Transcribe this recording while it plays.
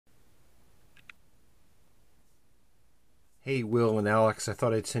Hey Will and Alex, I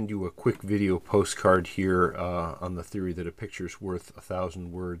thought I'd send you a quick video postcard here on the theory that a picture's worth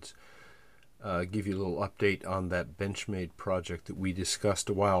 1,000 words. Give you a little update on that Benchmade project that we discussed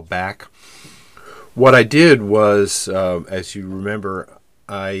a while back. What I did was, as you remember,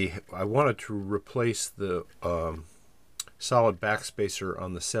 I wanted to replace the solid backspacer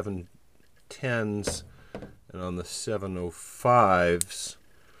on the 710s and on the 705s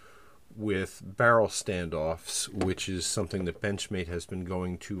with barrel standoffs, which is something that Benchmade has been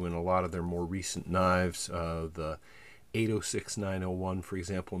going to in a lot of their more recent knives. The 806-901, for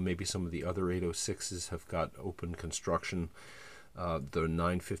example, and maybe some of the other 806s have got open construction. The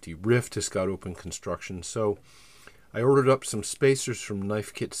 950 Rift has got open construction. So I ordered up some spacers from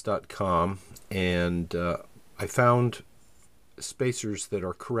knifekits.com, and I found spacers that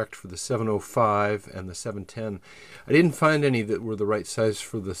are correct for the 705 and the 710. I didn't find any that were the right size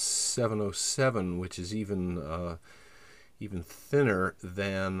for the 707, which is even thinner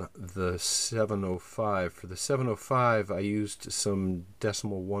than the 705. For the 705, I used some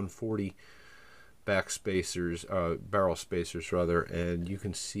decimal 140 backspacers, barrel spacers rather, and you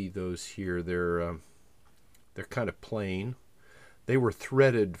can see those here. They're kind of plain. They were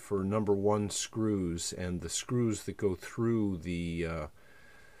threaded for number 1 screws, and the screws that go through the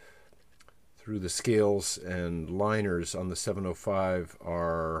scales and liners on the 705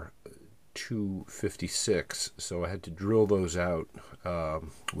 are 256. So I had to drill those out,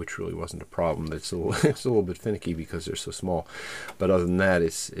 which really wasn't a problem. It's a little bit finicky because they're so small, but other than that,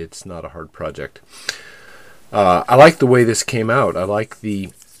 it's not a hard project. I like the way this came out. I like the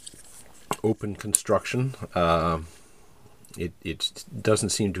open construction. It doesn't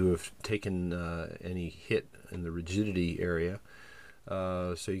seem to have taken any hit in the rigidity area.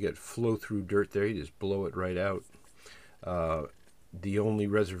 So you get flow-through dirt there. You just blow it right out. The only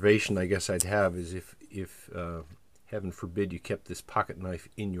reservation I guess I'd have is if heaven forbid, you kept this pocket knife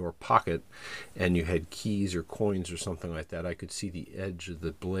in your pocket and you had keys or coins or something like that, I could see the edge of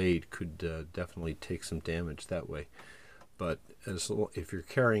the blade could definitely take some damage that way. But if you're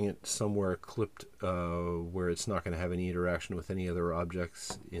carrying it somewhere clipped where it's not going to have any interaction with any other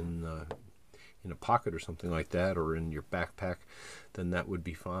objects in a pocket or something like that, or in your backpack, then that would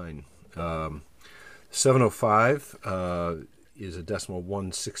be fine. 705 is a decimal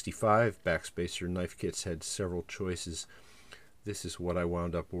 165 backspacer. Knife Kits had several choices. This is what I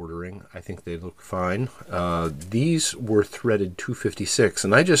wound up ordering. I think they look fine. These were threaded 256,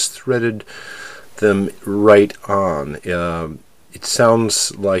 and I just threaded them right on. It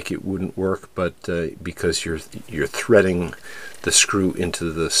sounds like it wouldn't work, but because you're threading the screw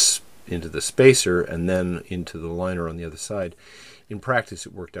into the spacer and then into the liner on the other side, in practice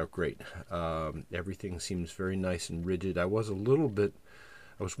it worked out great. Everything seems very nice and rigid. I was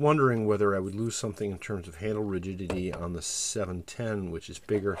wondering whether I would lose something in terms of handle rigidity on the 710, which is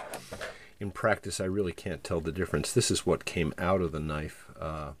bigger. In practice, I really can't tell the difference. This is what came out of the knife.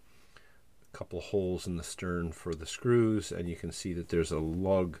 Couple holes in the stern for the screws, and you can see that there's a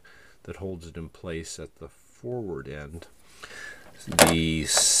lug that holds it in place at the forward end. The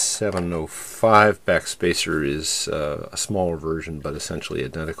 705 backspacer is a smaller version, but essentially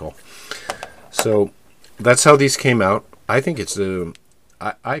identical. So that's how these came out. I think it's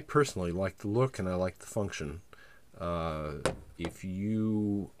I personally like the look and I like the function. If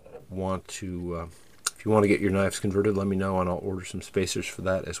you want to get your knives converted, let me know and I'll order some spacers for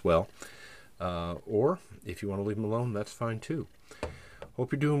that as well. Or if you want to leave them alone, that's fine too.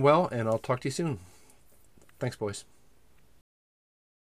 Hope you're doing well, and I'll talk to you soon. Thanks, boys.